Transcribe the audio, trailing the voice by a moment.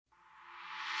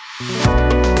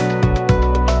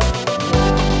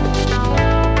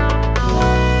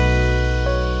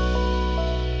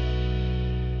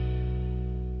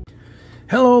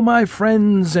Hello my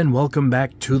friends and welcome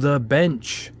back to the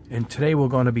bench, and today we're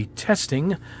going to be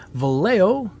testing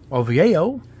Vallejo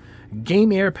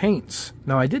Game Air paints.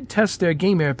 Now I did test their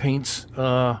Game Air paints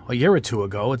a year or two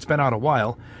ago. It's been out a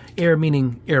while. Air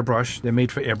meaning airbrush. They're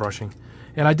made for airbrushing,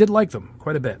 and I did like them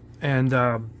quite a bit. And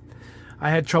I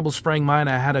had trouble spraying mine.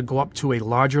 I had to go up to a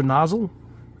larger nozzle,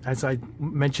 as I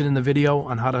mentioned in the video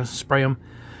on how to spray them.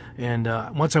 And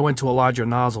once I went to a larger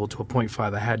nozzle, to a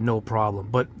 0.5, I had no problem.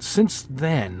 But since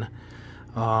then,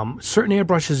 certain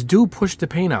airbrushes do push the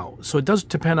paint out. So it does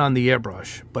depend on the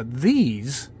airbrush. But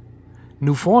these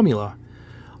new formula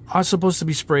are supposed to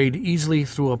be sprayed easily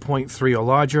through a 0.3 or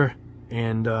larger.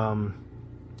 And a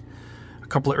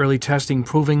couple of early testing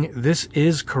proving this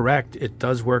is correct. It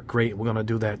does work great. We're going to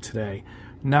do that today.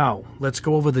 Now, let's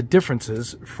go over the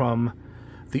differences from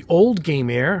the old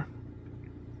Game Air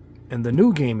and the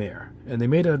new Game Air. And they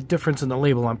made a difference in the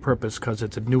label on purpose because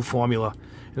it's a new formula.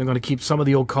 And they're going to keep some of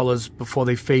the old colors before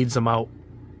they fades them out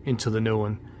into the new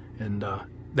one. And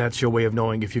that's your way of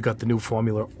knowing if you got the new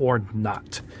formula or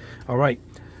not. All right.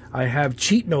 I have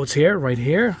cheat notes here, right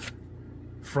here,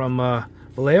 from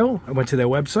Vallejo. I went to their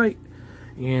website.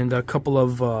 And a couple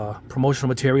of promotional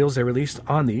materials they released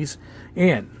on these.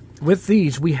 And with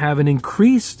these, we have an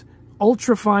increased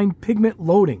ultrafine pigment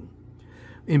loading,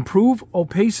 improve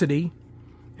opacity,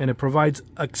 and it provides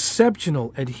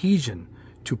exceptional adhesion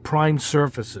to primed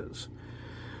surfaces.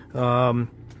 You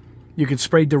can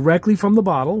spray directly from the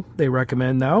bottle, they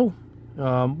recommend now,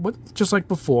 but just like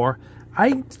before.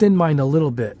 I didn't mind a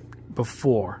little bit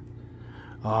before.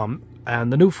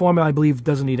 And the new formula, I believe,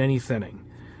 doesn't need any thinning.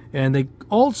 And they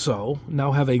also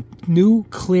now have a new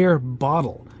clear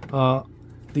bottle.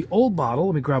 The old bottle,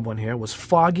 let me grab one here, was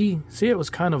foggy. See, it was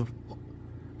kind of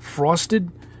frosted.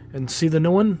 And see the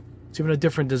new one? It's even a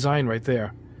different design right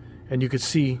there. And you can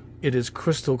see it is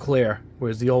crystal clear,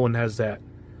 whereas the old one has that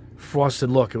frosted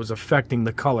look. It was affecting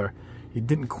the color. You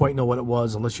didn't quite know what it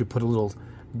was unless you put a little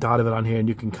dot of it on here, and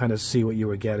you can kind of see what you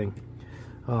were getting.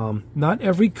 Not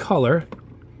every color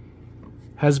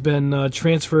has been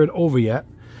transferred over yet.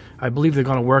 I believe they're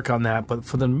going to work on that, but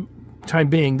for the time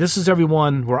being, this is every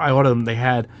one where I ordered them they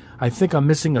had. I think I'm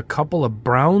missing a couple of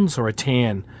browns or a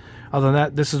tan. Other than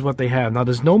that, this is what they have. Now,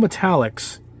 there's no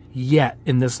metallics yet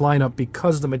in this lineup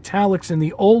because the metallics in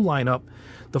the old lineup,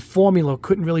 the formula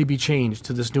couldn't really be changed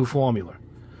to this new formula.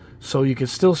 So you can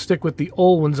still stick with the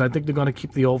old ones. I think they're going to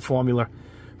keep the old formula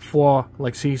for,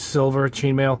 like, see, silver,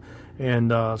 chainmail.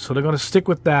 And so they're going to stick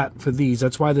with that for these.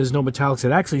 That's why there's no metallics.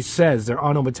 It actually says there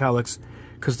are no metallics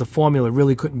because the formula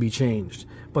really couldn't be changed.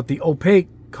 But the opaque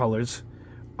colors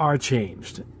are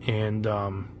changed.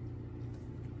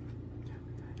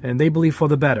 And they believe for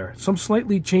the better. Some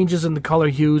slightly changes in the color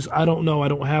hues. I don't know. I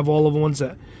don't have all of the ones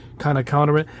that kind of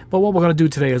counter it. But what we're going to do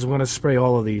today is we're going to spray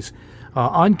all of these.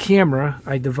 On camera,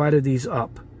 I divided these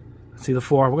up. See the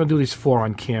four? We're going to do these four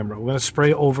on camera. We're going to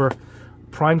spray over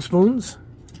prime spoons.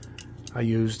 I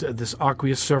used this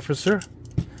aqueous surfacer.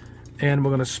 And we're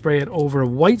going to spray it over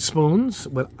white spoons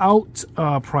without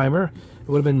primer. It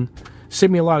would have been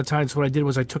saved me a lot of time. So what I did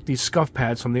was I took these scuff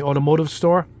pads from the automotive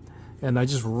store and I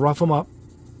just rough them up.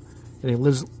 And it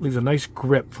leaves a nice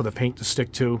grip for the paint to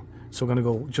stick to. So we're going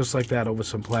to go just like that over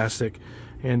some plastic.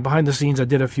 And behind the scenes, I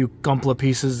did a few Gunpla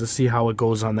pieces to see how it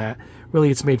goes on that. Really,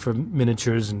 it's made for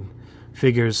miniatures and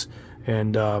figures.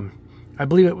 And I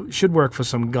believe it should work for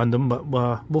some Gundam, but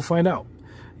we'll find out.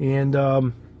 And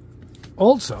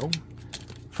also,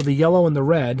 for the yellow and the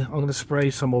red, I'm going to spray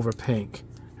some over pink.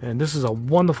 And this is a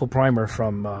wonderful primer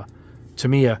from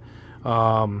Tamiya.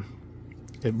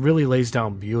 It really lays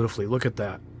down beautifully. Look at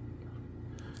that.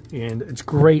 And it's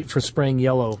great for spraying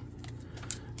yellow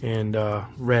and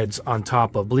reds on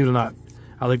top of. Believe it or not,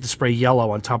 I like to spray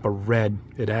yellow on top of red.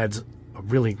 It adds a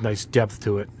really nice depth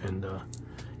to it, and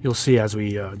you'll see as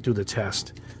we do the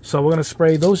test. So we're going to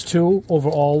spray those two over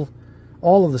all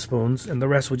of the spoons, and the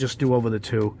rest we'll just do over the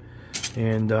two.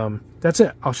 And that's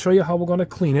it. I'll show you how we're going to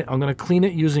clean it. I'm going to clean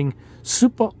it using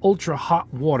super ultra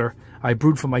hot water I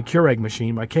brewed from my Keurig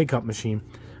machine, my K-Cup machine.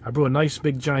 I brew a nice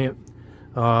big giant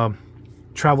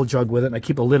travel jug with it, and I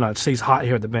keep a lid on it. It stays hot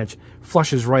here at the bench.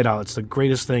 Flushes right out. It's the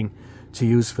greatest thing to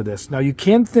use for this. Now, you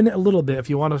can thin it a little bit if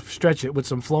you want to stretch it with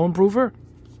some flow improver.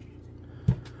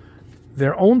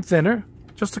 Their own thinner.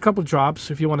 Just a couple drops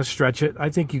if you want to stretch it. I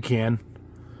think you can.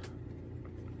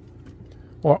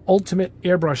 Or Ultimate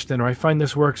Airbrush Thinner. I find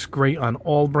this works great on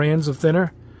all brands of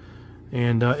thinner.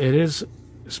 And it is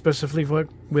specifically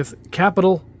with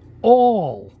capital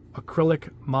all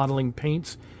acrylic modeling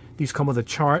paints. These come with a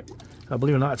chart.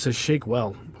 Believe it or not, it says shake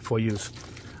well before use.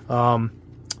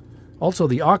 Also,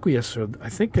 the aqueous, or I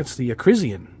think it's the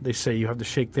acrisian, they say you have to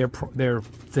shake their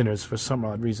thinners for some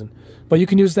odd reason. But you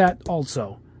can use that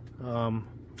also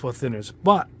for thinners.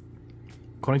 But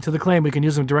according to the claim, we can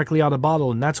use them directly out of the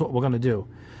bottle, and that's what we're going to do.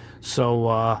 So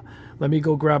let me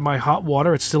go grab my hot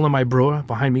water. It's still in my brewer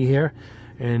behind me here,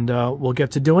 and we'll get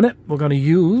to doing it. We're going to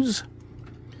use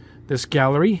this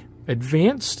Gallery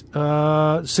Advanced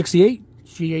 68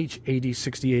 GH80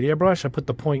 68 airbrush. I put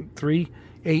the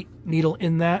 .38 needle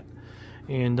in that.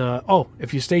 And, oh,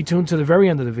 if you stay tuned to the very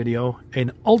end of the video,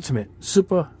 an ultimate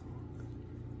super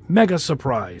mega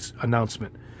surprise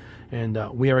announcement. And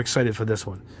we are excited for this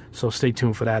one. So stay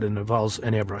tuned for that. It involves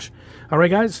an airbrush. All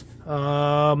right, guys.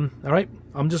 All right.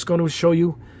 I'm just going to show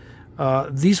you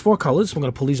these 4 colors. I'm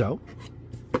going to pull these out.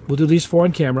 We'll do these 4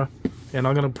 on camera. And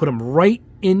I'm going to put them right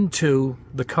into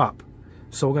the cup.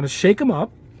 So we're going to shake them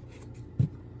up.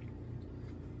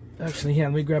 Actually, here,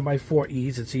 let me grab my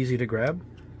 4Es. It's easy to grab.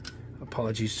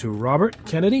 Apologies to Robert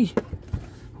Kennedy,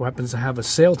 who happens to have a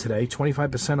sale today.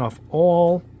 25% off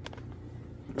all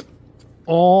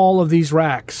of these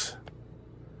racks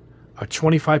are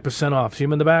 25% off. See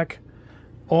them in the back?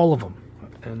 All of them.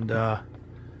 And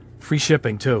free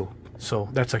shipping, too. So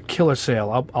that's a killer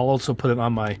sale. I'll also put it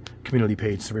on my community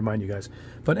page to remind you guys.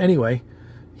 But anyway,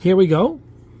 here we go.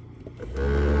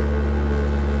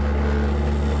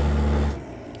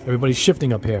 Everybody's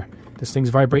shifting up here. This thing's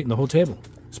vibrating the whole table.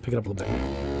 Let's pick it up a little bit.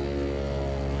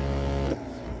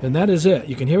 And that is it.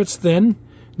 You can hear it's thin.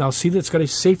 Now see that it's got a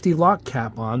safety lock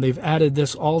cap on. They've added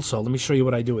this also. Let me show you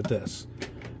what I do with this.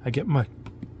 I get my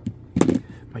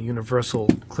universal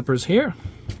clippers here.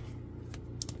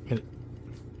 And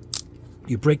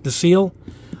you break the seal.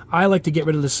 I like to get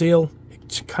rid of the seal.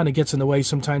 It kind of gets in the way.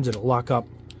 Sometimes it'll lock up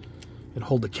and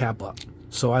hold the cap up.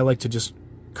 So I like to just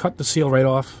cut the seal right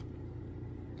off.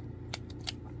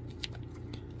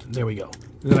 And there we go.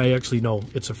 Then I actually know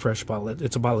it's a fresh bottle.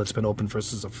 It's a bottle that's been opened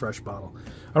versus a fresh bottle.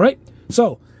 All right,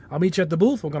 so I'll meet you at the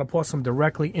booth. We're going to pour some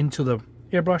directly into the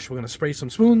airbrush. We're going to spray some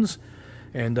spoons,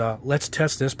 and let's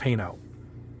test this paint out.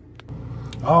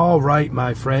 All right,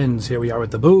 my friends, here we are at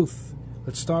the booth.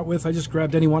 Let's start with, I just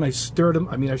grabbed any one. I stirred them.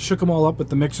 I shook them all up with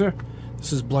the mixer.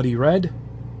 This is Bloody Red.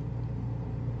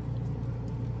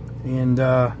 And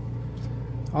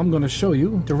I'm going to show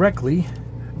you directly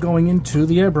going into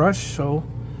the airbrush, so...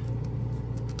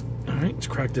 Alright, let's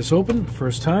crack this open.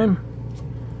 First time.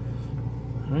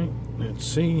 Alright, let's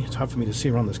see. It's hard for me to see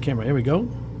around this camera. Here we go.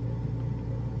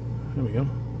 There we go.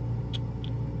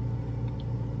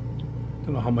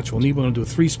 Don't know how much we'll need. We're going to do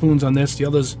 3 spoons on this. The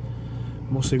others,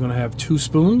 mostly going to have 2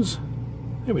 spoons.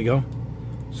 There we go.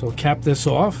 So cap this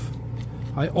off.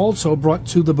 I also brought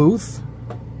to the booth,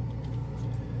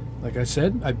 like I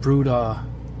said, I brewed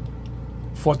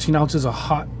 14 ounces of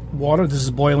hot water. This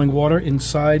is boiling water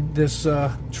inside this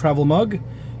travel mug,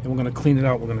 and we're going to clean it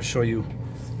out. We're going to show you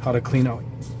how to clean out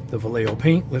the Vallejo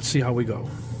paint. Let's see how we go.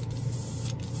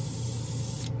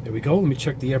 There we go. Let me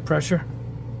check the air pressure.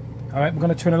 All right, we're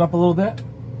going to turn it up a little bit.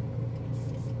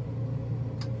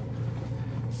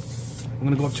 I'm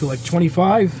going to go up to like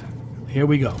 25. Here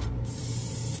we go.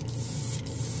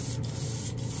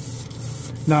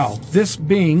 Now, this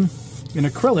being an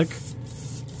acrylic,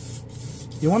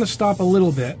 you want to stop a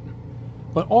little bit,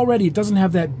 but already it doesn't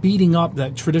have that beating up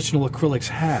that traditional acrylics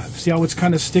have. See how it's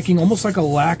kind of sticking, almost like a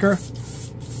lacquer?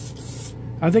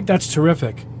 I think that's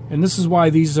terrific. And this is why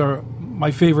these are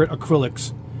my favorite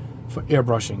acrylics for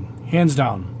airbrushing, hands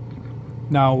down.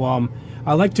 Now,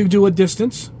 I like to do a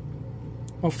distance,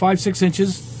 about 5-6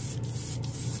 inches,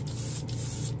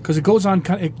 because it goes on,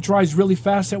 it dries really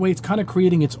fast that way. It's kind of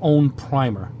creating its own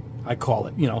primer, I call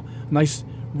it. You know, nice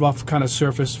rough kind of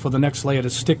surface for the next layer to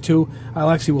stick to.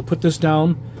 I actually will put this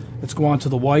down. Let's go on to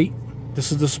the white.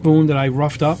 This is the spoon that I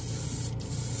roughed up.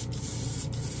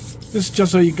 This is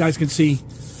just so you guys can see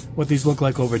what these look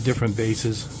like over different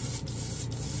bases.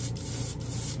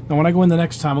 Now when I go in the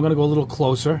next time, I'm going to go a little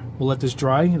closer. We'll let this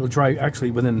dry. It'll dry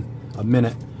actually within a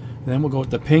minute. And then we'll go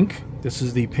with the pink. This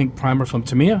is the pink primer from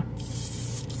Tamiya.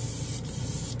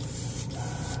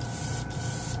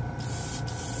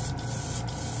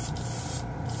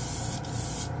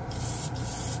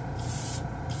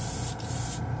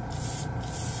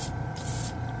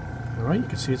 All right, you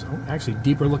can see it's actually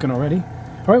deeper looking already.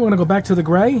 All right, we're going to go back to the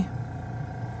gray.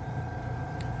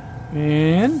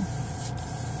 And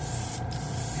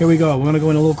here we go. We're going to go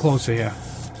in a little closer here.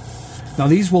 Now,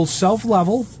 these will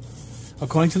self-level.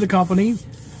 According to the company,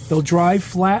 they'll dry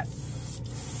flat.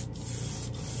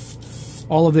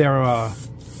 All of their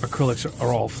acrylics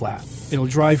are all flat. It'll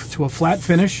dry to a flat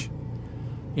finish,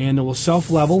 and it will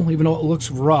self-level. Even though it looks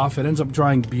rough, it ends up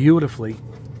drying beautifully.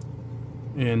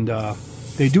 And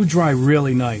They do dry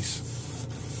really nice.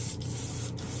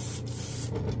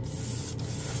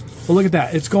 But look at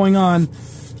that. It's going on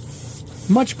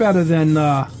much better than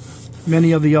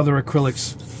many of the other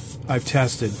acrylics I've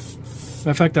tested.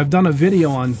 In fact, I've done a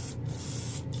video on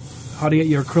how to get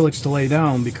your acrylics to lay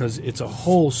down, because it's a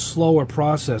whole slower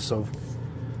process of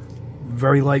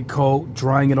very light coat,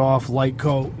 drying it off, light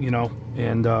coat, you know,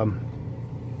 and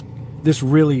this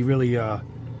really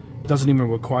doesn't even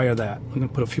require that. I'm going to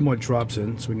put a few more drops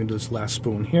in so we can do this last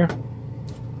spoon here.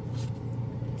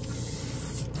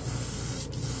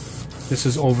 This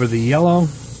is over the yellow,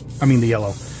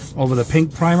 over the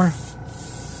pink primer.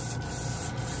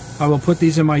 I will put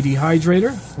these in my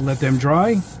dehydrator and let them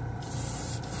dry.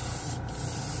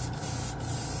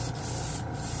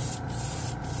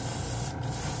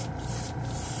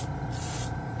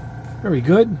 Very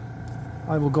good.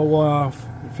 I will go off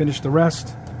and finish the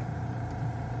rest.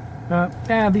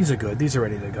 These are good. These are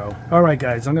ready to go. Alright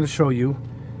guys, I'm going to show you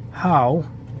how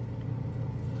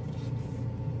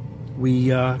we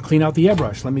clean out the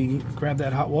airbrush. Let me grab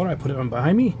that hot water. I put it on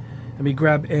behind me. Let me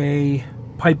grab a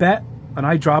pipette, an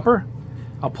eyedropper.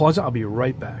 I'll pause it. I'll be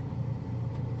right back.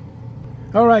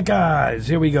 Alright guys,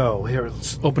 here we go. Here,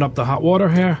 let's open up the hot water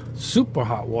here. Super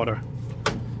hot water.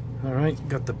 Alright,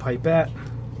 got the pipette.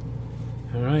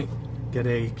 Alright, get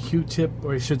a Q-tip,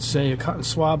 or I should say a cotton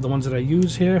swab, the ones that I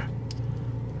use here.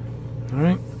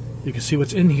 Alright, you can see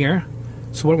what's in here.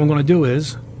 So what I'm going to do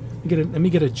is, let me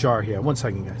get a jar here. One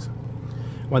second guys.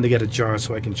 I wanted to get a jar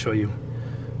so I can show you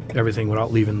everything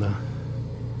without leaving the...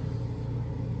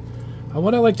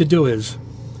 what I like to do is,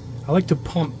 I like to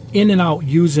pump in and out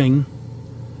using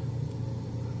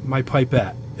my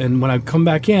pipette. And when I come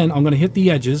back in, I'm going to hit the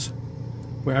edges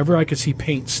wherever I can see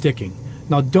paint sticking.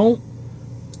 Now don't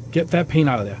get that paint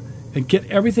out of there. And get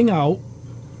everything out.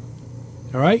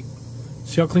 Alright?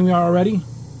 See how clean we are already?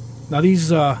 Now these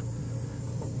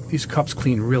cups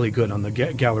clean really good on the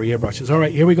gallery airbrushes.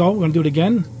 Alright, here we go. We're going to do it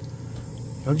again.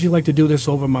 Don't you like to do this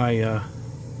over my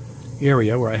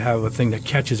area where I have a thing that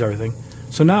catches everything?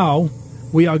 So now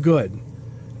we are good.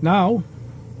 Now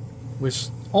we're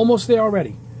almost there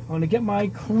already. I'm going to get my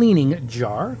cleaning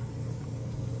jar.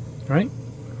 Alright?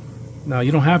 Now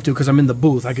you don't have to because I'm in the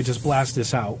booth. I could just blast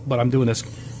this out, but I'm doing this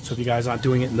so if you guys aren't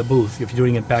doing it in the booth, if you're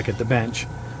doing it back at the bench.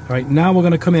 Alright, now we're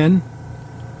going to come in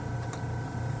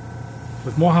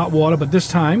with more hot water, but this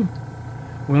time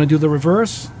we're going to do the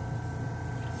reverse.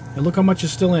 And look how much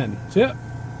is still in. See it?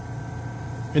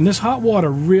 And this hot water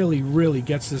really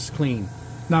gets this clean.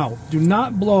 Now, do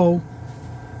not blow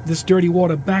this dirty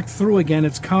water back through again.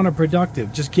 It's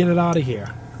counterproductive. Just get it out of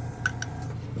here.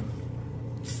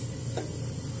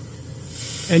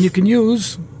 And you can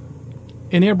use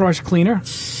an airbrush cleaner,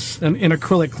 an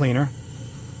acrylic cleaner.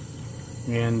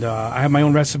 And I have my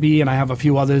own recipe, and I have a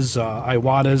few others.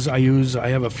 Iwata's I use. I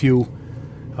have a few.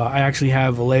 I actually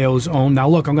have Vallejo's own. Now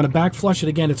look, I'm going to back flush it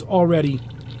again. It's already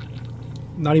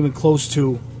not even close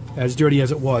to as dirty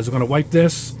as it was. I'm going to wipe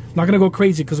this. I'm not going to go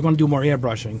crazy because I'm going to do more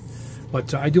airbrushing.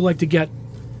 But I do like to get,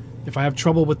 if I have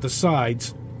trouble with the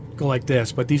sides, go like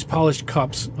this. But these polished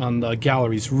cups on the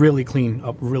galleries really clean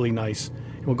up really nice.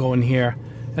 We'll go in here,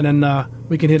 and then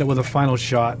we can hit it with a final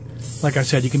shot. Like I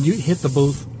said, you can hit the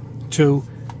booth too.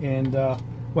 And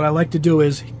what I like to do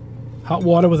is hot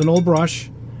water with an old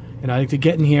brush, and I like to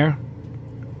get in here,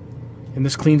 and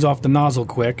this cleans off the nozzle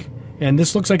quick. And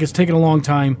this looks like it's taking a long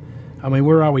time. I mean,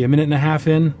 where are we? A minute and a half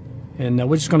in, and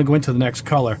we're just going to go into the next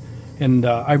color. And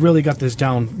I really got this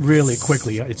down really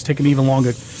quickly. It's taken even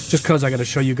longer just because I got to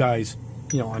show you guys,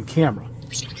 you know, on camera.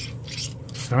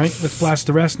 All right, let's blast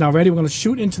the rest. Now, ready? We're going to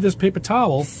shoot into this paper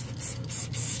towel.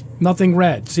 Nothing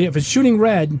red. See, if it's shooting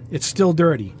red, it's still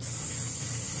dirty.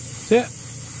 See it?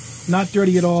 Not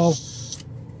dirty at all.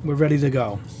 We're ready to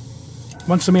go.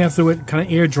 Run some air through it, kind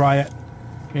of air dry it.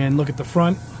 And look at the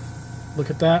front. Look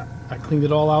at that. I cleaned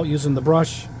it all out using the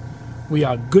brush. We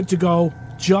are good to go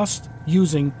just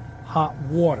using hot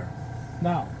water.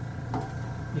 Now,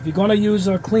 if you're going to use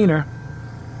a cleaner,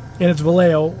 and it's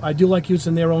Vallejo, I do like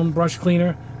using their own brush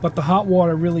cleaner, but the hot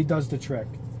water really does the trick.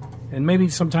 And maybe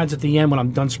sometimes at the end when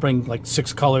I'm done spraying like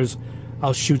 6 colors,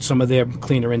 I'll shoot some of their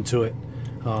cleaner into it.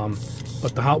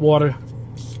 But the hot water,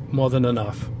 more than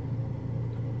enough.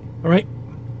 Alright,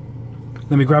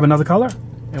 let me grab another color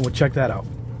and we'll check that out.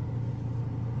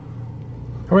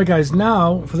 Alright guys,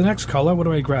 now for the next color, what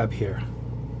do I grab here?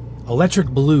 Electric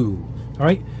blue.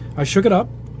 Alright, I shook it up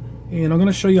and I'm going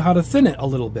to show you how to thin it a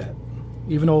little bit.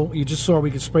 Even though you just saw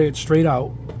we could spray it straight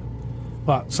out.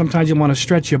 But sometimes you want to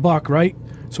stretch your buck, right?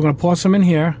 So we're going to pour some in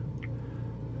here.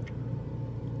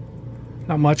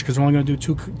 Not much because we're only going to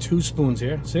do two spoons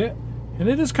here. See it? And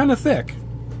it is kind of thick.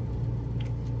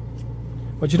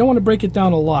 but you don't want to break it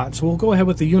down a lot. So we'll go ahead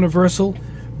with the universal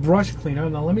brush cleaner.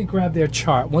 Now let me grab their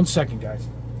chart. 1 second, guys.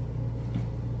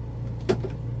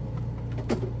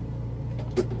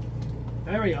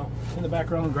 There we go. In the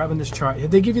background, I'm grabbing this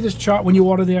chart. They give you this chart when you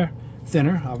order their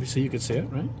thinner. Obviously, you could see it,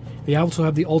 right? They also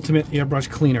have the ultimate airbrush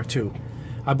cleaner, too.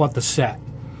 I bought the set.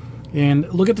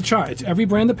 And look at the chart. It's every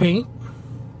brand of paint,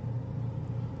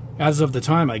 as of the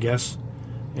time, I guess.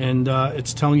 And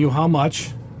it's telling you how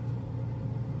much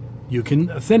you can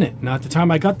thin it. Now, at the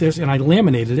time I got this and I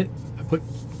laminated it, I put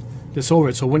this over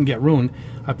it so it wouldn't get ruined.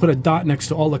 I put a dot next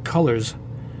to all the colors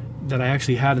that I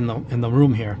actually had in the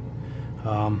room here.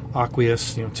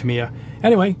 Aqueous, Tamiya.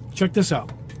 Anyway, check this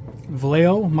out.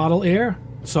 Vallejo Model Air.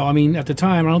 So, I mean, at the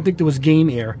time, I don't think there was Game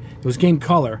Air. There was Game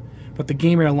Color, but the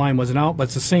Game Air line wasn't out, but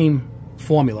it's the same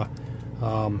formula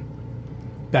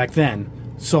back then.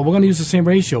 So we're going to use the same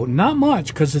ratio. Not much,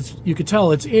 because you could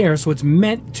tell it's air, so it's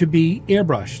meant to be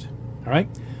airbrushed. All right?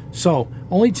 So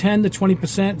only 10 to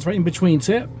 20%. It's right in between.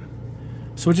 See it?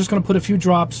 So we're just going to put a few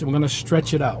drops, and we're going to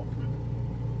stretch it out.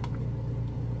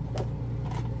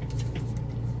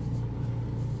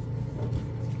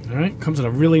 All right? Comes in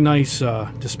a really nice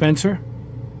dispenser.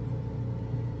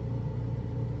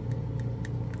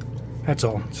 That's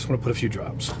all. Just want to put a few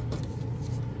drops.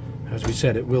 As we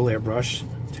said, it will airbrush.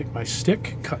 Take my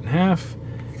stick, cut in half,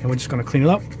 and we're just going to clean it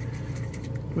up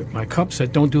with my cups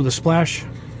that don't do the splash.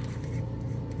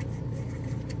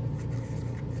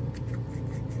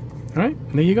 All right,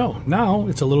 and there you go. Now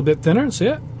it's a little bit thinner, see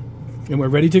it? And we're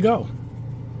ready to go.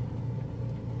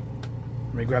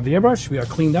 Let me grab the airbrush. We are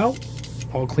cleaned out,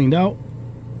 all cleaned out.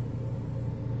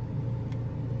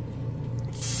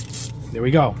 There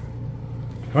we go. All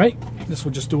right, this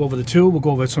we'll just do over the two. We'll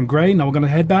go over some gray. Now we're going to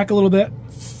head back a little bit.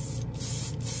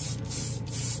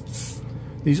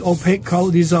 These opaque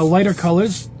colors, these lighter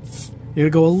colors, you're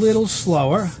going to go a little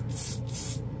slower.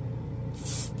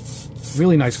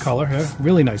 Really nice color here.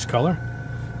 Really nice color.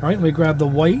 All right, let me grab the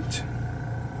white.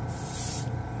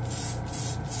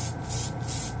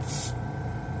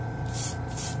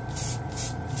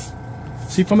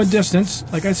 See, from a distance,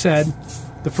 like I said,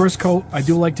 the first coat, I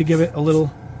do like to give it a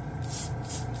little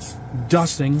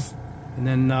dusting. And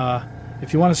then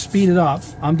if you want to speed it up,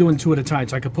 I'm doing 2 at a time,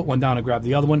 so I could put one down and grab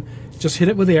the other one. Just hit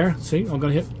it with air. See, I'm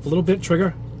going to hit a little bit,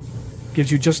 trigger.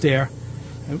 Gives you just air.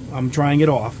 I'm drying it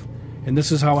off. And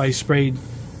this is how I sprayed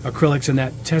acrylics in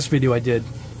that test video I did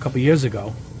a couple years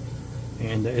ago.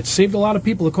 And it saved a lot of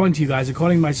people, according to you guys.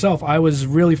 According to myself, I was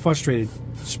really frustrated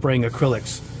spraying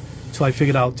acrylics until I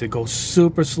figured out to go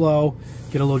super slow,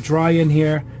 get a little dry in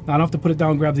here. Now I don't have to put it down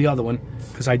and grab the other one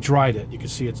because I dried it. You can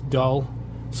see it's dull.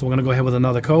 So we're going to go ahead with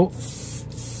another coat.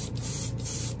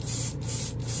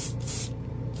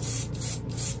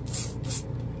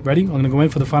 Ready? I'm going to go in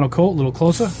for the final coat, a little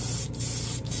closer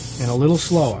and a little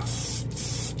slower.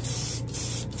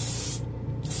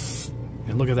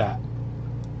 And look at that.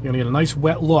 You're going to get a nice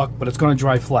wet look, but it's going to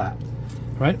dry flat.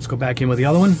 All right, let's go back in with the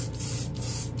other one.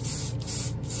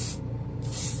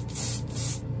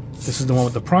 This is the one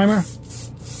with the primer.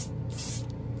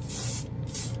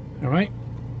 All right.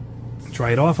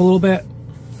 Dry it off a little bit.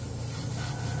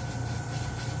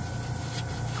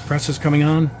 Compressor's coming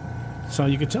on. So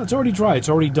you can tell it's already dry. It's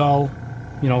already dull,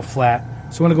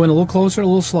 flat. So I'm going to go in a little closer, a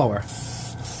little slower.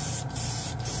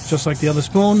 Just like the other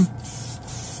spoon.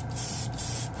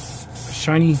 A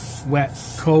shiny, wet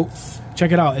coat.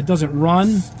 Check it out. It doesn't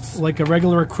run like a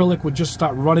regular acrylic would just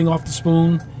start running off the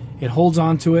spoon. It holds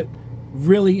on to it.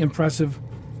 Really impressive.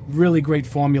 Really great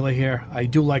formula here. I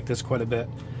do like this quite a bit.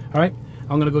 All right.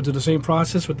 I'm going to go do the same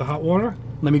process with the hot water.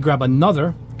 Let me grab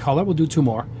another color. We'll do 2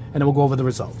 more, and then we'll go over the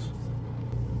results.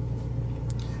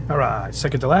 All right,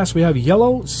 second to last, we have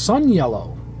yellow, sun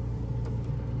yellow.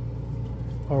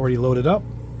 Already loaded up.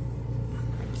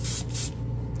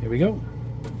 Here we go.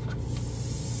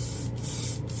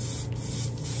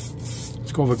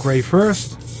 Let's go over gray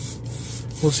first.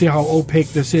 We'll see how opaque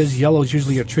this is. Yellow is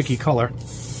usually a tricky color.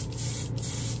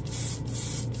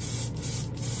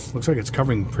 Looks like it's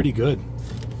covering pretty good.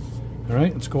 All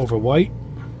right, let's go over white.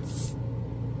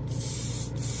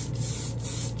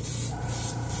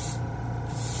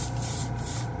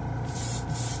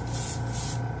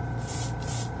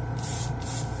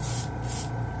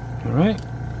 All right,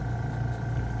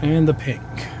 and the pink.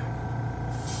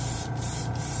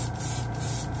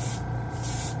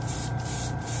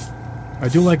 I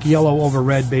do like yellow over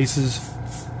red bases,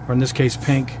 or in this case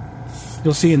pink.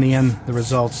 You'll see in the end the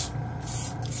results,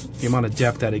 the amount of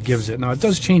depth that it gives it. Now it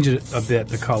does change it a bit,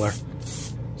 the color.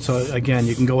 So again,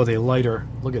 you can go with a lighter,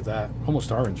 look at that,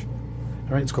 almost orange.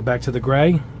 All right, let's go back to the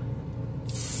gray.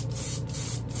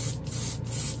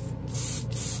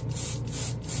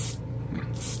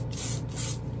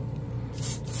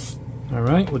 All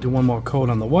right, we'll do one more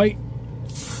coat on the white.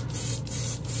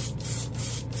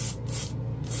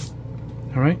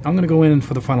 All right, I'm going to go in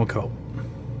for the final coat.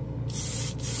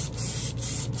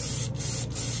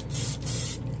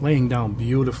 Laying down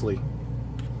beautifully.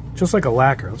 Just like a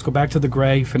lacquer. Let's go back to the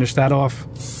gray, finish that off.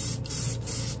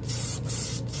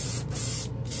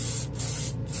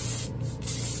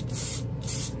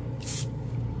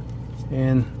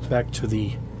 And back to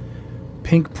the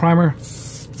pink primer.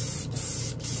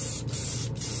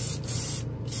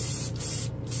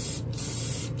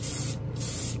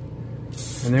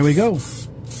 And there we go.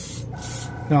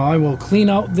 Now I will clean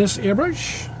out this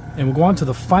airbrush and we'll go on to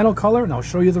the final color and I'll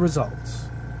show you the results.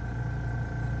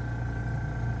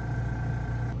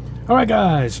 Alright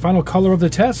guys, final color of the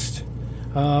test.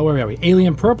 Where are we?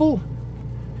 Alien Purple,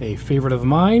 a favorite of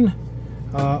mine.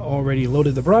 Already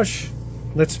loaded the brush.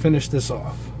 Let's finish this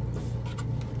off.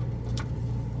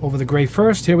 Over the gray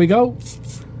first, here we go.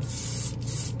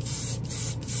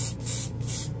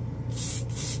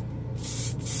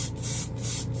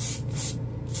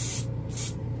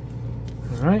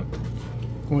 Alright,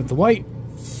 going with the white.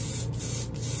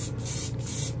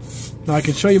 Now I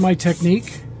can show you my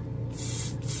technique.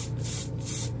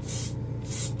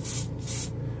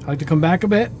 I like to come back a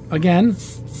bit, again.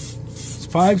 It's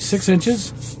 5-6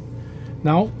 inches.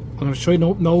 Now, I'm going to show you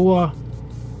no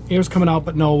air's coming out,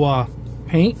 but no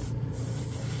paint.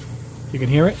 You can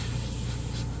hear it.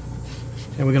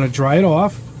 And we're going to dry it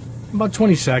off. About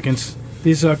 20 seconds.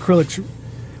 These acrylics,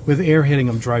 with air hitting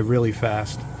them, dry really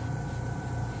fast.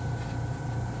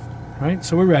 Alright,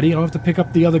 so we're ready. I don't have to pick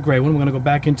up the other gray one. We're going to go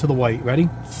back into the white. Ready?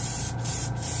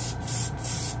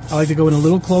 I like to go in a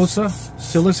little closer.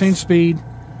 Still the same speed.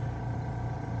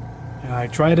 And I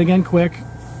try it again quick.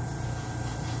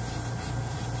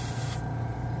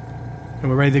 And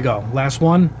we're ready to go. Last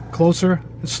one. Closer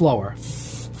and slower.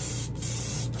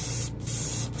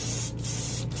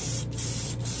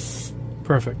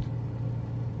 Perfect.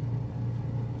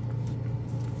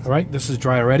 Alright, this is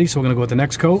dry already, so we're going to go with the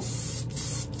next coat.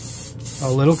 A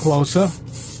little closer.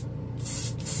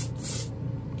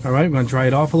 Alright, I'm going to dry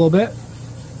it off a little bit.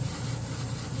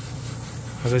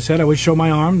 As I said, I always show my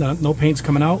arm. No paint's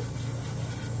coming out.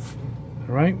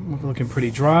 Alright, we're looking pretty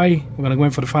dry. We're going to go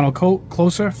in for the final coat.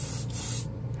 Closer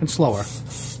and slower.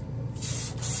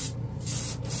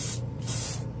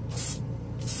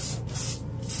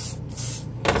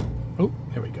 Oh,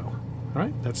 there we go.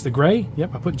 Alright, that's the gray.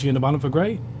 Yep, I put G in the bottom for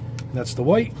gray. And that's the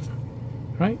white.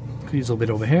 Alright, could use a little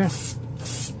bit over here.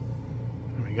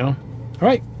 There we go.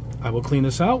 Alright, I will clean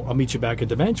this out. I'll meet you back at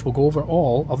the bench. We'll go over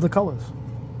all of the colors.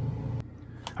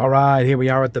 Alright, here we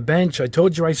are at the bench. I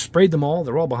told you I sprayed them all.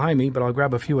 They're all behind me, but I'll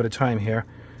grab a few at a time here.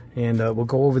 And we'll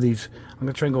go over these. I'm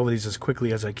going to try and go over these as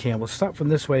quickly as I can. We'll start from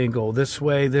this way and go this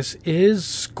way. This is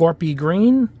Scorpy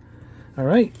Green.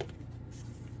 Alright.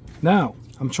 Now,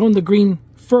 I'm showing the green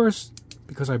first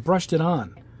because I brushed it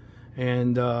on.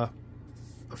 And a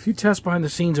few tests behind the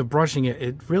scenes of brushing it.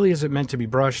 It really isn't meant to be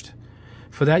brushed.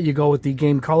 For that, you go with the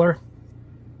Game Color,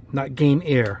 not Game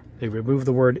Air. They remove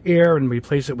the word air and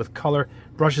replace it with color.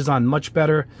 Brushes on much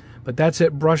better. But that's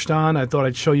it, brushed on. I thought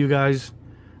I'd show you guys.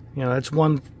 You know, that's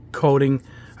one coating.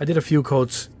 I did a few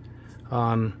coats.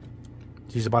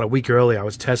 Geez, about a week earlier, I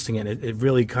was testing it. It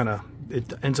really kind of,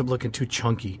 it ends up looking too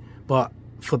chunky. But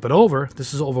flip it over.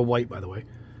 This is over white, by the way.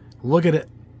 Look at it,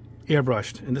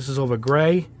 airbrushed. And this is over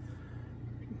gray.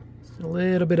 A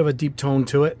little bit of a deep tone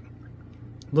to it.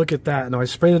 Look at that. Now I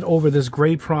sprayed it over this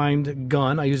gray primed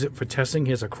gun. I use it for testing.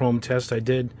 Here's a chrome test I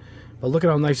did. But look at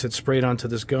how nice it's sprayed onto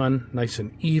this gun. Nice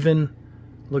and even.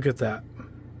 Look at that.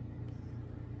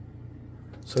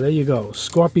 So there you go.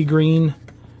 Scorpy Green.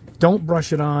 Don't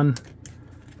brush it on.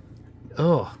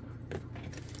 Oh.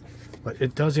 But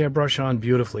it does airbrush on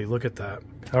beautifully. Look at that.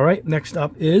 Alright, next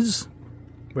up is,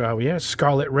 where are we at?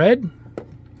 Scarlet Red.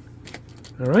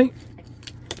 Alright.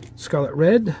 Scarlet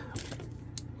Red.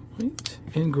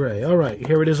 And gray. Alright,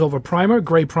 here it is over primer,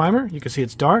 gray primer. You can see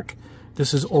it's dark.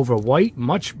 This is over white,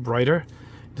 much brighter.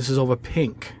 This is over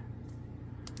pink.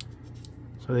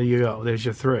 So there you go. There's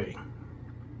your three.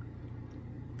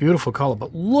 Beautiful color,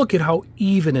 but look at how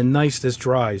even and nice this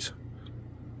dries.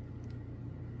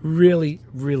 Really,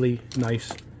 really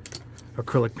nice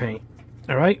acrylic paint.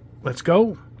 Alright, let's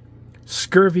go.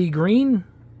 Scurvy Green.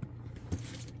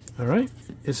 Alright,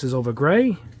 this is over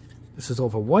gray. This is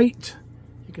over white.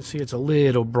 You can see it's a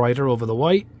little brighter over the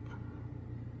white.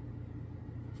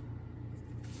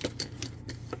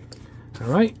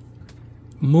 Alright.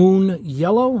 Moon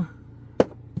Yellow.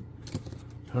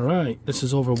 Alright, this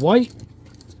is over white.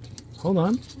 Hold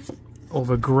on.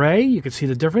 Over gray. You can see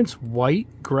the difference. White,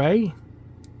 gray.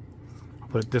 I'll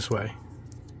put it this way.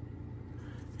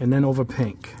 and then over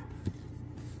pink.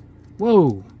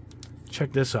 Whoa!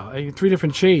 Check this out. 3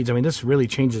 different shades. I mean, this really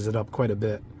changes it up quite a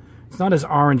bit. It's not as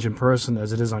orange in person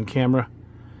as it is on camera.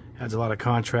 Adds a lot of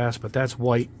contrast, but that's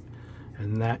white,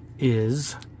 and that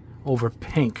is over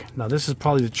pink. Now, this is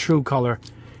probably the true color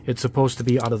it's supposed to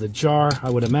be out of the jar, I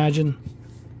would imagine.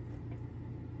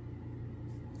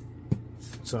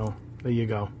 So, there you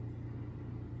go.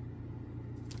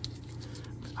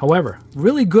 However,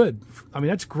 really good. I mean,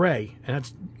 that's gray, and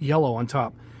that's yellow on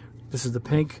top. This is the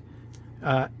pink.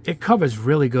 It covers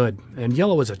really good, and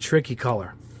yellow is a tricky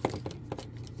color.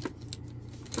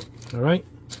 All right.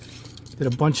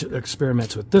 Did a bunch of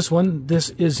experiments with this one. This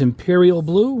is Imperial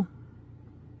Blue.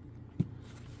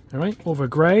 All right, over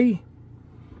gray,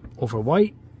 over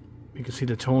white. You can see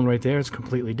the tone right there. It's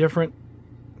completely different.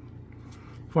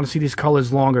 If you want to see these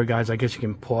colors longer, guys, I guess you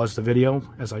can pause the video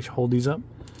as I hold these up.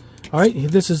 All right,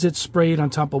 this is it sprayed on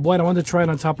top of white. I wanted to try it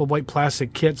on top of white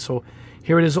plastic kit, so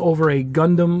here it is over a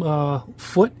Gundam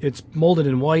foot. It's molded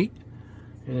in white.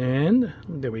 And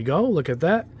there we go. Look at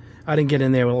that. I didn't get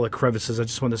in there with all the crevices. I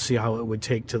just wanted to see how it would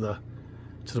take to the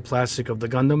plastic of the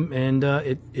Gundam, and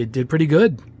it did pretty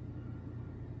good.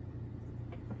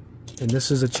 And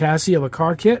this is a chassis of a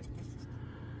car kit.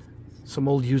 Some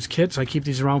old used kits. I keep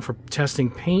these around for testing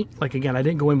paint. Like, again, I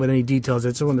didn't go in with any details. I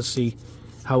just wanted to see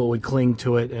how it would cling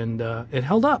to it, and it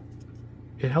held up.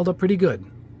 It held up pretty good.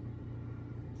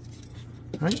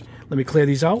 All right, let me clear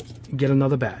these out and get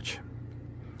another batch.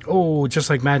 Oh,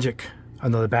 just like magic,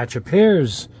 another batch of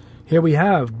pairs. Here we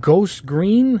have Ghost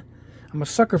Green. I'm a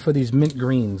sucker for these mint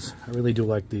greens. I really do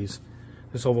like these.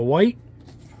 This over white,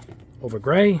 over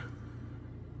gray.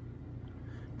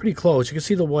 Pretty close. You can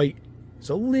see the white. There's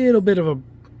a little bit of a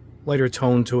lighter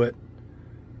tone to it.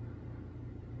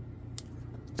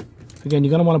 Again,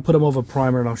 you're going to want to put them over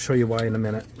primer, and I'll show you why in a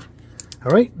minute.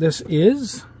 All right, this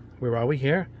is, where are we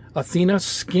here? Athena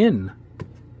Skin.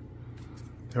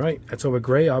 All right, that's over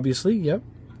gray, obviously. Yep.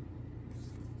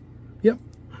 Yep.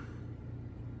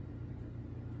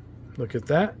 Look at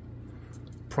that.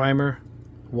 Primer,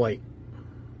 white.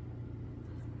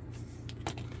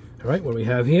 All right, what do we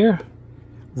have here?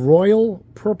 Royal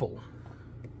Purple.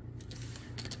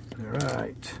 All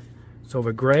right. It's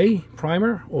over gray,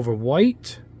 primer, over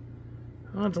white.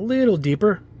 Oh, it's a little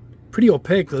deeper. Pretty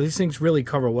opaque, though. These things really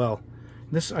cover well.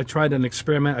 This, I tried an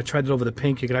experiment. I tried it over the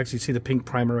pink. You could actually see the pink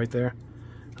primer right there.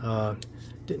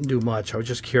 Didn't do much. I was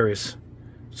just curious.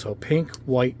 So pink,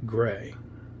 white, gray.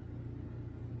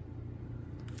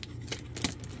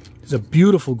 It's a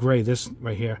beautiful gray, this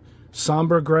right here.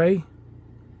 Somber gray.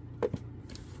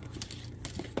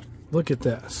 Look at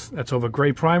this. That's over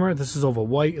gray primer. This is over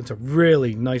white. It's a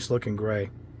really nice looking gray.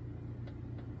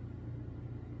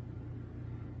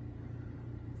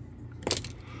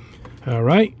 All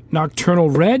right, Nocturnal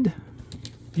Red.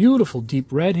 Beautiful deep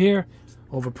red here.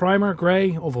 Over primer,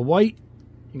 gray, over white.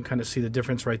 You can kind of see the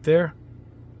difference right there.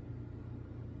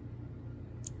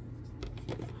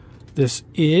 This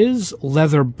is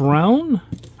Leather Brown.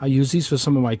 I use these for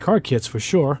some of my car kits for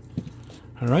sure.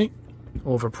 All right,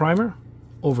 over primer,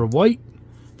 over white.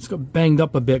 It's got banged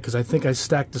up a bit because I think I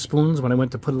stacked the spoons when I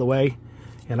went to put it away.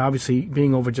 And obviously,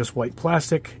 being over just white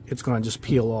plastic, it's going to just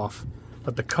peel off.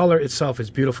 But the color itself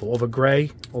is beautiful. Over gray,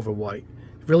 over white.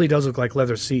 It really does look like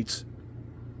leather seats.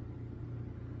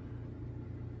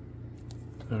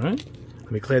 All right,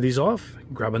 let me clear these off.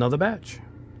 Grab another batch.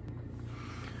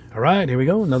 All right, here we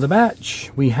go. Another batch.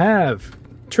 We have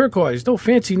turquoise. No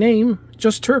fancy name,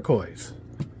 just turquoise.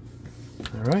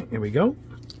 All right, here we go.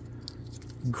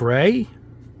 Gray,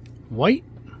 white.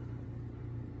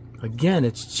 Again,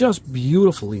 it's just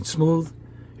beautifully smooth.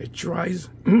 It dries,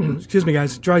 excuse me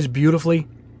guys, it dries beautifully.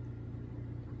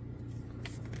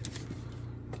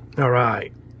 All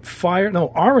right,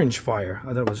 orange fire.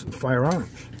 I thought it was fire orange.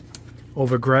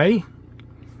 Over gray,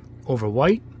 over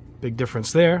white, big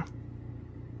difference there.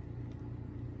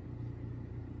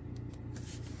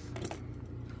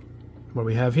 What do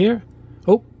we have here?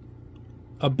 Oh,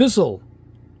 abyssal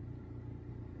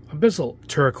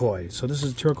turquoise. So this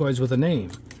is turquoise with a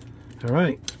name. All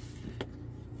right,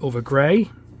 over gray,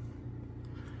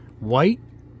 white,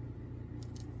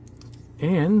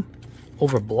 and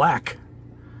over black.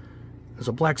 There's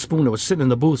a black spoon that was sitting in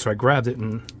the booth, so I grabbed it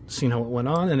and seen how it went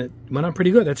on, and it went on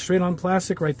pretty good. That's straight on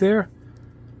plastic right there.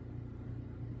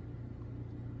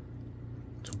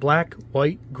 It's black,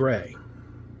 white, gray.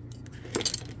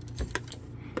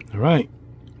 All right,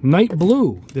 night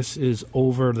blue. This is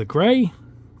over the gray,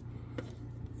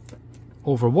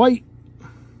 over white.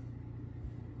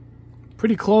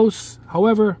 Pretty close.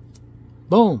 However,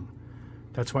 boom.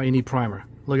 That's why you need primer.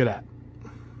 Look at that.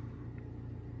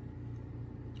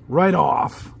 right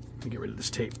off. Let me get rid of this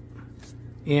tape.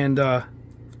 And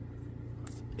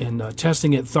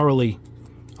testing it thoroughly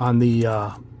on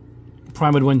the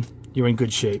primed one, you're in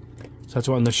good shape. So that's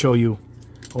what I'm going to show you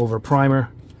over primer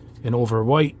and over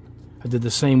white. I did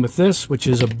the same with this, which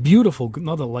is a beautiful,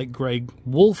 another light gray,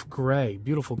 wolf gray,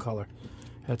 beautiful color.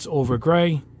 That's over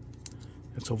gray.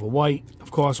 That's over white.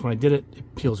 Of course, when I did it,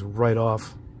 it peels right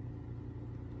off.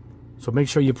 So make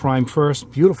sure you prime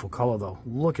first. Beautiful color, though.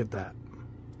 Look at that.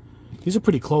 These are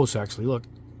pretty close, actually. Look.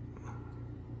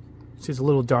 See, it's a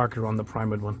little darker on the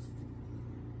primed one.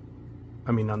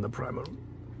 I mean, on the primer.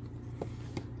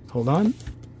 Hold on.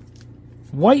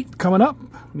 White coming up.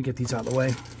 Let me get these out of the way.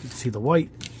 You can see the white.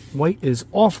 White is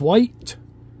off-white.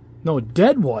 No,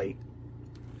 dead white.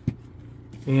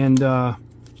 And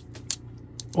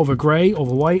over gray,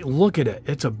 over white. Look at it.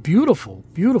 It's a beautiful,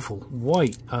 beautiful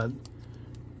white.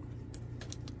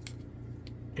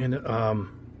 And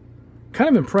kind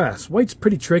of impressed. White's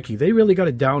pretty tricky. They really got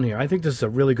it down here. I think this is a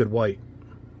really good white.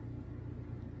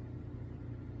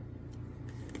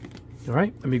 All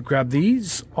right, let me grab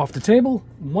these off the table.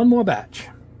 One more batch.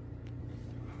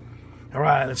 All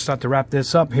right, let's start to wrap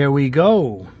this up. Here we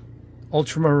go.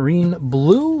 Ultramarine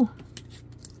blue.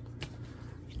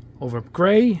 Over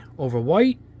gray, over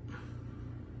white.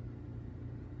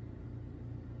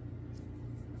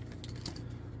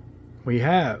 We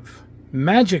have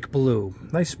magic blue.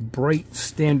 Nice bright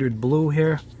standard blue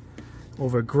here.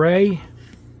 Over gray,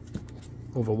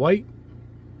 over white.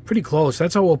 Pretty close.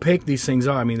 That's how opaque these things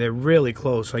are. I mean, they're really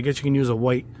close. I guess you can use a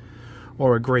white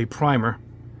or a gray primer.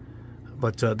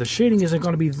 But the shading isn't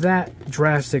going to be that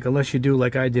drastic unless you do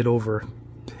like I did over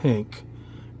pink.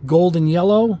 Golden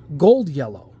yellow, gold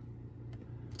yellow.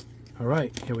 All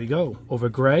right, here we go. Over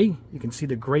gray. You can see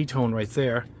the gray tone right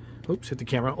there. Oops, hit the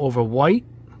camera. Over white.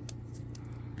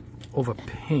 Over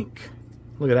pink.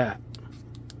 Look at that.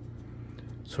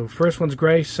 So first one's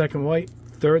gray, second white,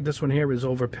 third, this one here is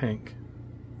over pink.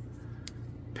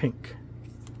 Pink.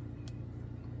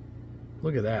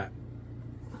 Look at that.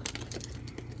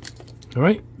 All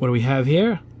right, what do we have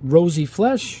here? Rosy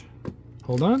flesh.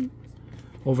 Hold on.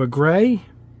 Over gray.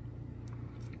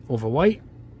 Over white.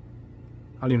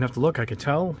 I don't even have to look, I can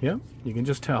tell. Yeah, you can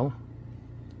just tell.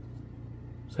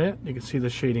 See it? You can see the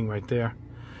shading right there.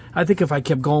 I think if I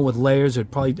kept going with layers,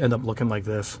 it'd probably end up looking like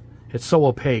this. It's so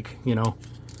opaque, you know.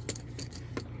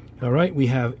 All right, we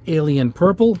have alien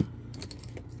purple.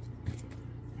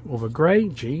 Over gray,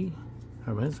 gee,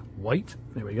 white,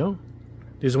 there we go.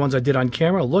 These are the ones I did on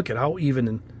camera. Look at how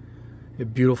even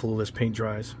and beautiful this paint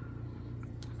dries.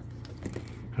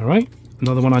 All right,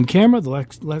 another one on camera. The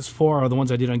last four are the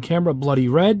ones I did on camera. Bloody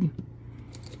red.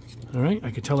 All right,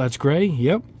 I can tell that's gray,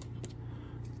 yep.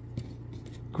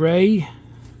 Gray,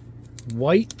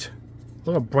 white.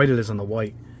 Look how bright it is on the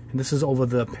white. And this is over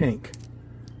the pink.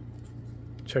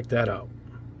 Check that out.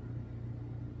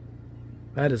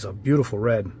 That is a beautiful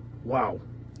red. Wow.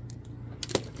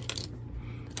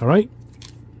 All right.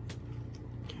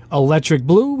 Electric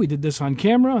blue. We did this on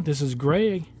camera. This is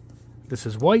gray. This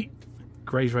is white.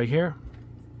 Gray's right here.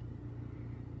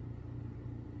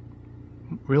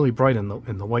 Really bright in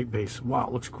the white base. Wow,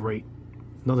 looks great.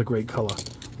 Another great color.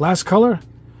 Last color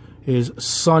is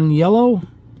sun yellow.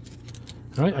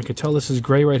 All right, I can tell this is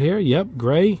gray right here. Yep,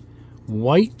 gray,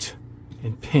 white,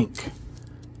 and pink.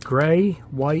 Gray,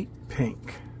 white,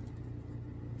 pink.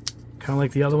 Kind of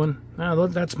like the other one. No,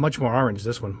 that's much more orange,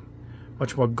 this one.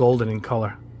 Much more golden in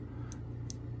color.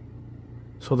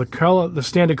 So the color, the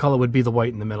standard color would be the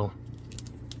white in the middle,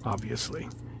 obviously.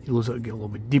 You get a little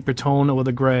bit deeper tone over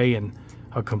the gray and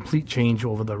a complete change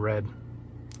over the red.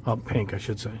 Oh, pink, I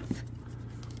should say.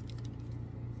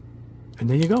 And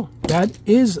there you go. That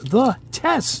is the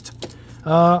test.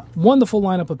 Wonderful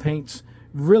lineup of paints.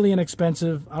 Really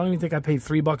inexpensive. I don't even think I paid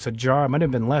 $3 a jar. It might have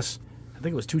been less. I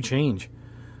think it was $2 change.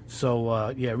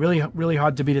 So, yeah, really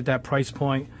hard to beat at that price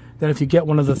point. Then if you get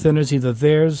one of the thinners, either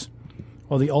theirs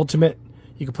or the Ultimate,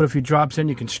 you can put a few drops in.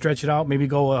 You can stretch it out. Maybe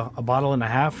go a bottle and a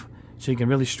half. So you can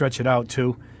really stretch it out,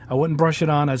 too. I wouldn't brush it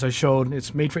on, as I showed.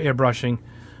 It's made for airbrushing.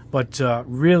 But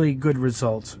really good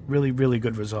results. Really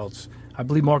good results. I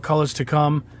believe more colors to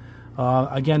come.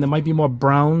 Again, there might be more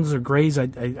browns or grays. I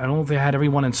don't know if they had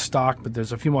everyone in stock, but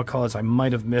there's a few more colors I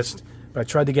might have missed. But I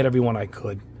tried to get everyone I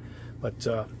could. But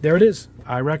there it is.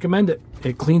 I recommend it.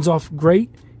 It cleans off great.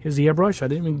 Here's the airbrush. I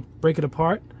didn't even break it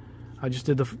apart. I just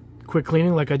did the quick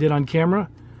cleaning like I did on camera.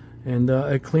 And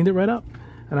it cleaned it right up.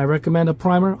 And I recommend a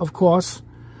primer, of course.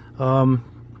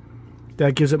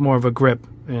 That gives it more of a grip.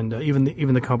 And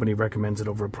even the company recommends it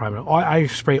over a primer. I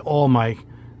spray all my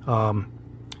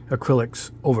acrylics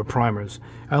over primers.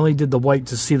 I only did the white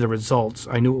to see the results.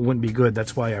 I knew it wouldn't be good.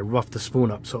 That's why I roughed the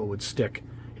spoon up so it would stick.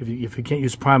 If you can't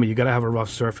use primer, you got to have a rough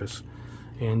surface.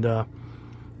 And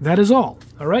that is all.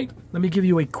 All right, let me give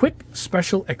you a quick,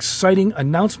 special, exciting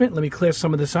announcement. Let me clear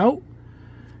some of this out.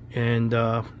 And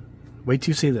wait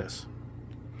till you see this.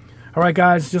 All right,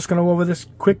 guys, just going to go over this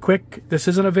quick. This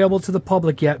isn't available to the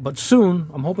public yet, but soon,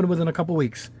 I'm hoping within a couple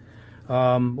weeks,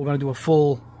 we're going to do a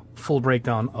full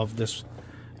breakdown of this.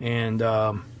 And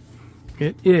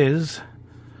it is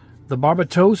the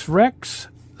Barbatos-Rex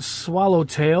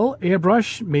Swallowtail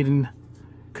airbrush made in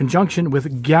conjunction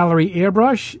with Gallery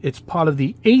Airbrush. It's part of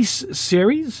the Ace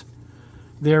series.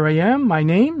 There I am, my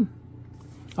name.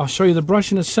 I'll show you the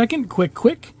brush in a second.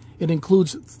 Quick. It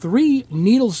includes 3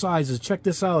 needle sizes. Check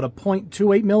this out, a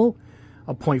 0.28 mil,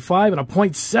 a 0.5, and a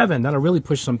 0.7. That'll really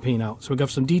push some paint out. So we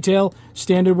got some detail,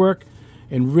 standard work,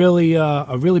 and really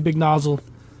a really big nozzle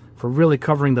for really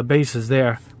covering the bases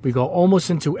there. We go almost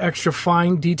into extra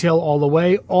fine detail all the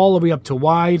way up to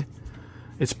wide.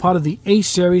 It's part of the Ace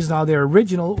series. Now, their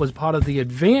original was part of the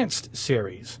Advanced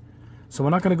series. So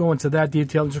we're not going to go into that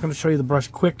detail. I'm just going to show you the brush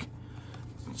quick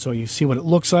so you see what it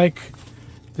looks like.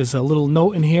 There's a little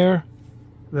note in here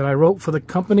that I wrote for the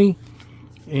company,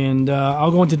 and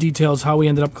I'll go into details how we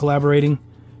ended up collaborating.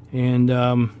 And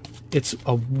it's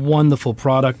a wonderful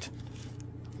product.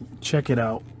 Check it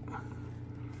out.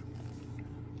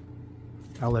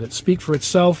 I'll let it speak for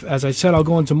itself. As I said, I'll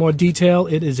go into more detail.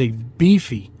 It is a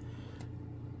beefy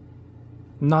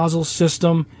nozzle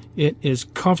system. It is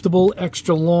comfortable,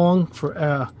 extra long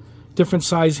for different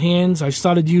size hands. I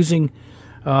started using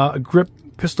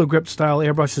pistol grip style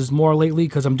airbrushes more lately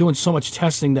because I'm doing so much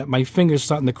testing that my fingers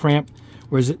starting to cramp,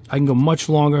 whereas I can go much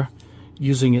longer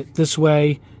using it this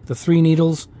way. The 3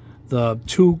 needles, the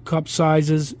 2 cup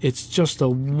sizes. It's just a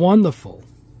wonderful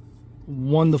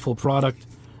product.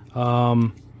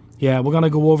 Yeah, we're gonna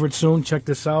go over it soon. Check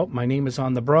this out. My name is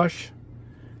on the brush,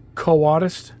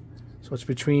 co-artist, so it's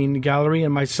between the gallery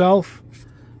and myself.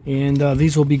 And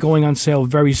these will be going on sale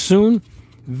very soon.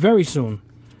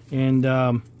 And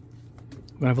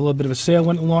we're going to have a little bit of a sale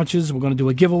when it launches. We're going to do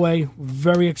a giveaway.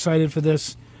 Very excited for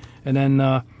this. And then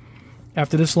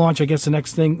after this launch, I guess the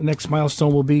next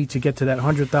milestone will be to get to that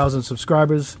 100,000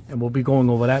 subscribers. And we'll be going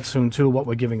over that soon too, what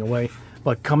we're giving away.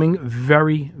 But coming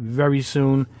very, very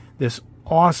soon, this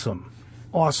awesome,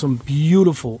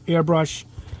 beautiful airbrush.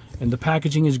 And the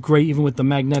packaging is great, even with the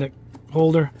magnetic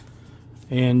holder.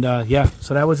 And yeah,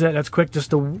 so that was it. That's quick, just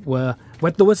to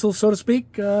wet the whistle, so to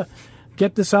speak.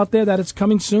 Get this out there that it's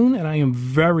coming soon, and I am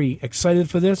very excited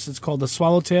for this. It's called the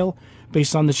Swallowtail,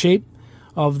 based on the shape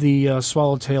of the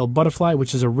swallowtail butterfly,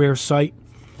 which is a rare sight.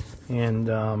 And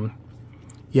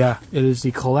yeah, it is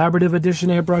the collaborative edition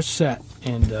airbrush set,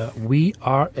 and we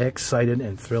are excited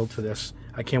and thrilled for this.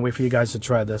 I can't wait for you guys to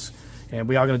try this, and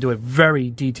we are going to do a very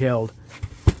detailed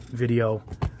video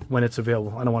when it's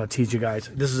available. I don't want to tease you guys.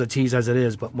 This is a tease as it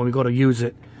is, but when we go to use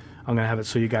it, I'm going to have it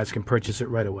so you guys can purchase it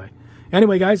right away.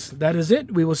 Anyway, guys, that is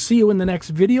it. We will see you in the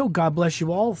next video. God bless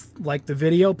you all. Like the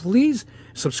video, please.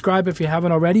 Subscribe if you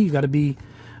haven't already. You got to be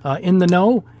in the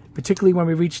know, particularly when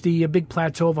we reach the big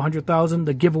plateau of 100,000.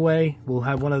 The giveaway, we'll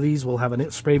have one of these. We'll have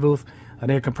a spray booth, an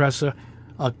air compressor,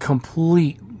 a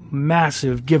complete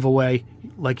massive giveaway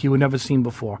like you had never seen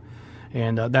before.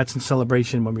 And that's in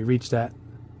celebration when we reach that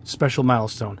special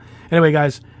milestone. Anyway,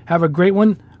 guys, have a great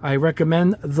one. I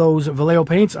recommend those Vallejo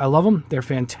paints. I love them. They're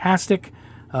fantastic.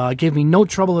 Gave me no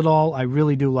trouble at all. I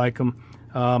really do like them.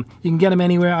 You can get them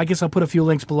anywhere. I guess I'll put a few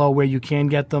links below where you can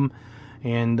get them.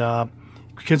 And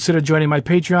consider joining my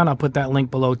Patreon. I'll put that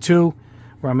link below too,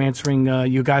 where I'm answering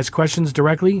you guys' questions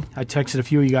directly. I texted a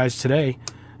few of you guys today,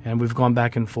 and we've gone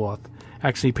back and forth.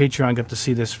 Actually, Patreon got to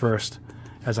see this first,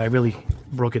 as I really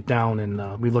broke it down,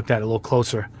 and we looked at it a little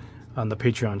closer on the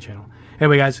Patreon channel.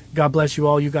 Anyway, guys, God bless you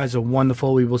all. You guys are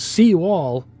wonderful. We will see you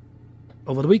all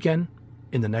over the weekend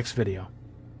in the next video.